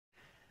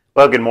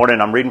Well, good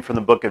morning. I'm reading from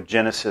the book of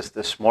Genesis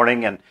this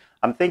morning, and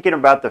I'm thinking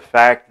about the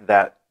fact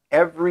that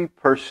every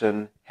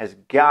person has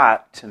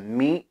got to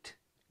meet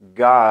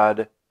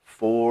God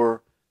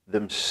for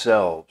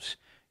themselves.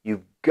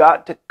 You've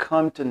got to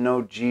come to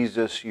know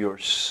Jesus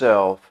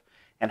yourself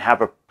and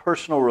have a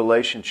personal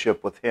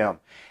relationship with Him.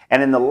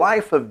 And in the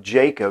life of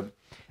Jacob,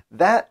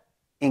 that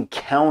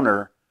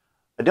encounter,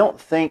 I don't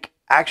think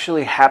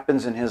actually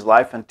happens in his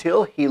life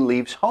until he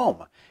leaves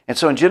home. And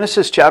so in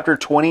Genesis chapter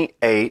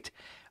 28,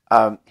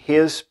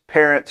 his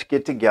parents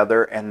get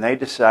together and they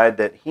decide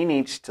that he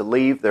needs to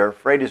leave. They're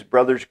afraid his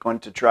brother's going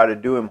to try to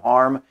do him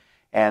harm,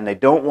 and they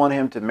don't want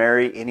him to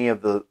marry any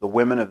of the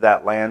women of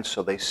that land,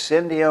 so they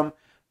send him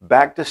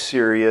back to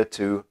Syria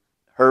to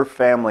her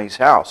family's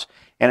house.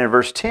 And in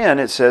verse 10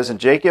 it says, "And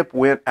Jacob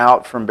went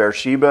out from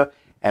Beersheba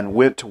and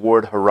went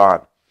toward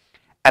Haran.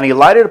 And he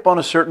lighted upon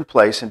a certain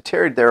place and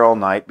tarried there all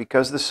night,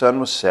 because the sun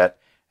was set.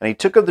 And he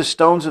took of the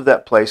stones of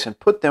that place and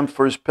put them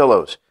for his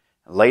pillows,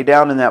 and lay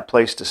down in that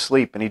place to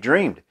sleep. And he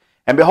dreamed.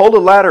 And behold, a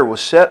ladder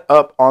was set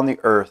up on the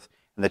earth,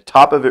 and the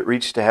top of it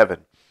reached to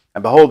heaven.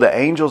 And behold, the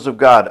angels of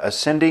God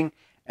ascending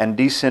and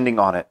descending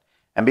on it.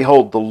 And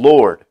behold, the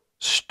Lord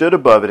stood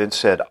above it and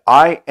said,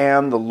 I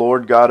am the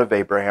Lord God of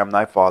Abraham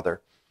thy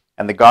father,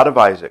 and the God of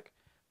Isaac.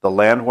 The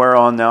land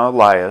whereon thou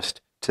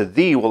liest, to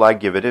thee will I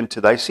give it, and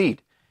to thy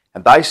seed.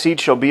 And thy seed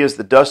shall be as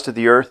the dust of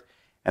the earth,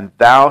 and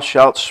thou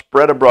shalt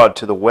spread abroad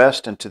to the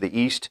west and to the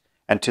east,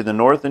 and to the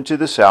north and to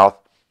the south.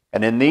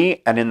 And in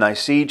thee and in thy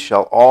seed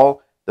shall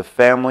all the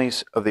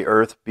families of the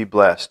earth be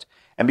blessed.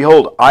 And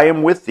behold, I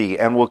am with thee,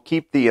 and will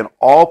keep thee in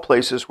all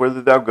places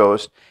whither thou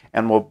goest,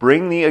 and will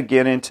bring thee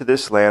again into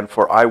this land,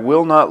 for I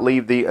will not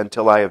leave thee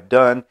until I have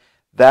done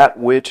that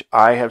which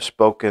I have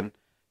spoken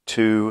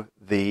to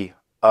thee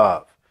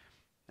of."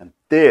 And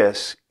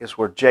this is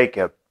where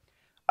Jacob,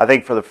 I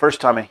think for the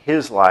first time in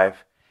his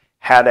life,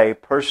 had a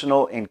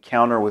personal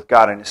encounter with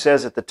God. And it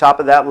says at the top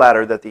of that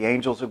ladder that the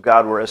angels of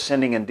God were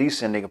ascending and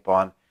descending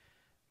upon,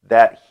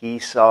 that he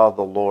saw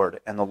the Lord,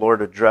 and the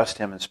Lord addressed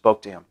him and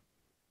spoke to him.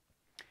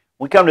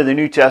 We come to the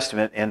New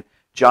Testament in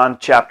John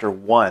chapter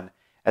 1,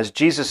 as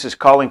Jesus is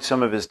calling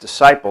some of his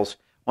disciples.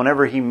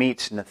 Whenever he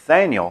meets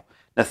Nathanael,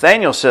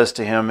 Nathanael says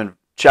to him in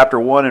chapter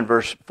 1 and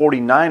verse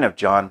 49 of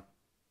John,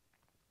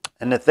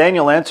 "And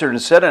Nathanael answered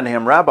and said unto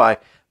him, Rabbi,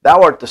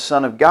 thou art the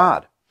Son of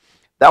God.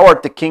 Thou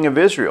art the King of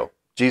Israel.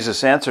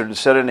 Jesus answered and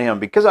said unto him,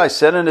 Because I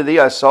said unto thee,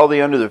 I saw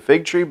thee under the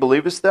fig tree,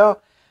 believest thou?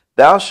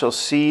 Thou shalt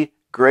see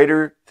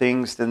greater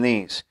things than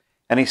these.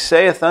 And he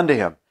saith unto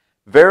him,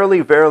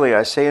 Verily, verily,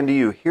 I say unto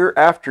you,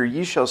 hereafter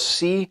ye shall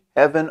see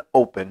heaven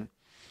open,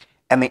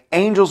 and the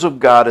angels of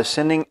God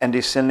ascending and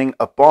descending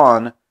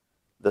upon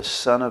the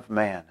Son of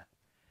Man."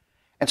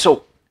 And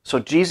so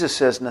Jesus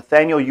says,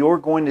 Nathanael, you're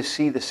going to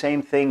see the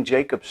same thing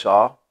Jacob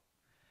saw.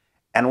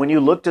 And when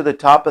you look to the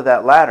top of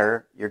that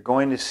ladder, you're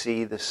going to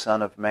see the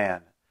Son of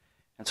Man.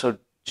 And so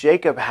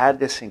Jacob had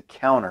this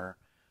encounter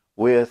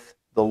with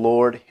the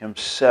Lord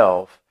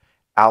himself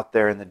out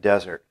there in the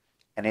desert.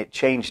 And it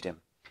changed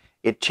him.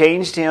 It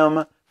changed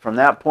him from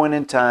that point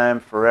in time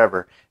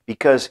forever,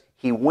 because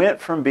he went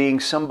from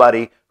being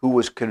somebody who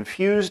was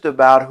confused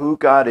about who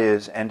God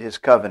is and His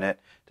covenant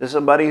to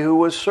somebody who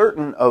was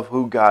certain of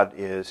who God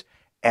is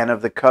and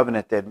of the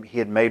covenant that He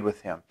had made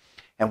with him.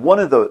 And one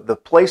of the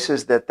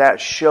places that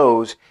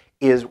shows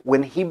is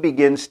when he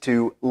begins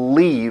to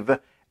leave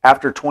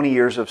after 20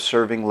 years of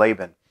serving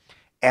Laban.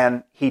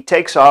 And he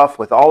takes off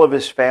with all of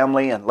his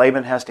family, and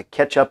Laban has to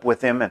catch up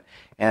with him.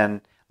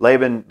 And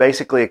Laban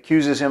basically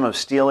accuses him of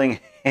stealing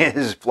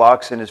his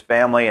flocks and his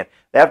family. And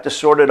they have to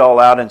sort it all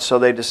out. And so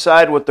they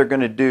decide what they're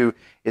going to do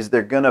is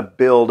they're going to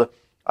build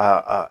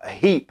a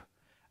heap,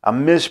 a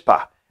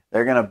Mizpah.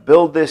 They're going to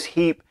build this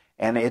heap,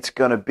 and it's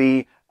going to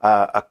be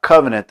a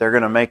covenant they're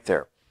going to make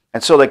there.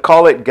 And so they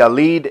call it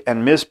Galid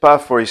and Mizpah,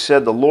 for he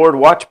said, The Lord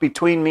watch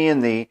between me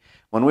and thee,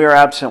 when we are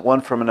absent one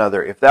from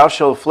another. If thou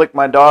shalt afflict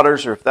my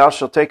daughters, or if thou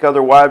shalt take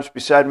other wives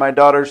beside my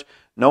daughters,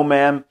 no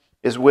man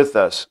is with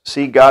us.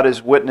 See, God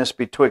is witness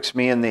betwixt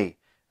me and thee.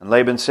 And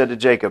Laban said to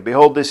Jacob,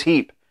 Behold this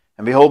heap,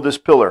 and behold this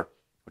pillar,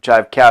 which I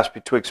have cast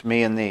betwixt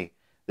me and thee.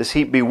 This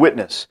heap be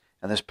witness,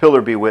 and this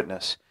pillar be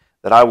witness,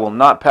 that I will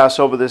not pass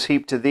over this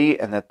heap to thee,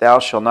 and that thou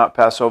shalt not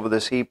pass over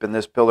this heap and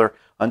this pillar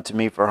unto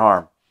me for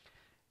harm.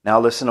 Now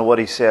listen to what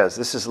he says.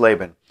 This is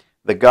Laban.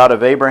 The God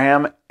of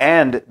Abraham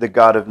and the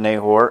God of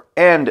Nahor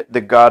and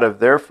the God of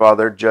their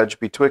father judge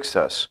betwixt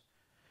us.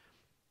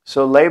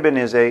 So Laban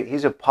he's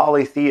a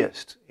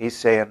polytheist. He's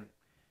saying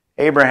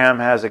Abraham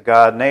has a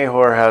God,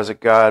 Nahor has a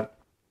God,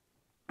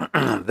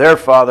 their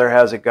father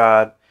has a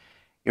God.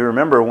 You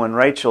remember when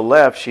Rachel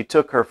left, she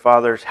took her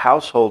father's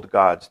household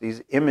gods,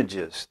 these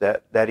images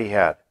that he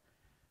had.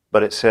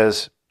 But it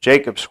says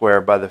Jacob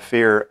sware by the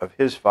fear of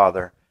his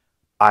father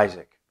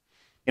Isaac.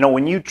 You know,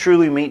 when you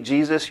truly meet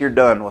Jesus, you're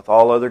done with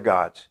all other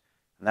gods.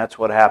 And that's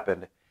what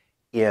happened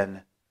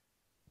in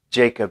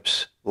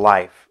Jacob's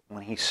life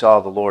when he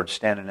saw the Lord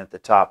standing at the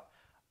top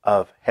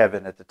of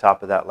heaven, at the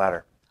top of that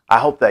ladder. I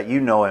hope that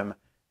you know Him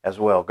as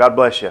well. God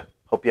bless you.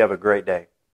 Hope you have a great day.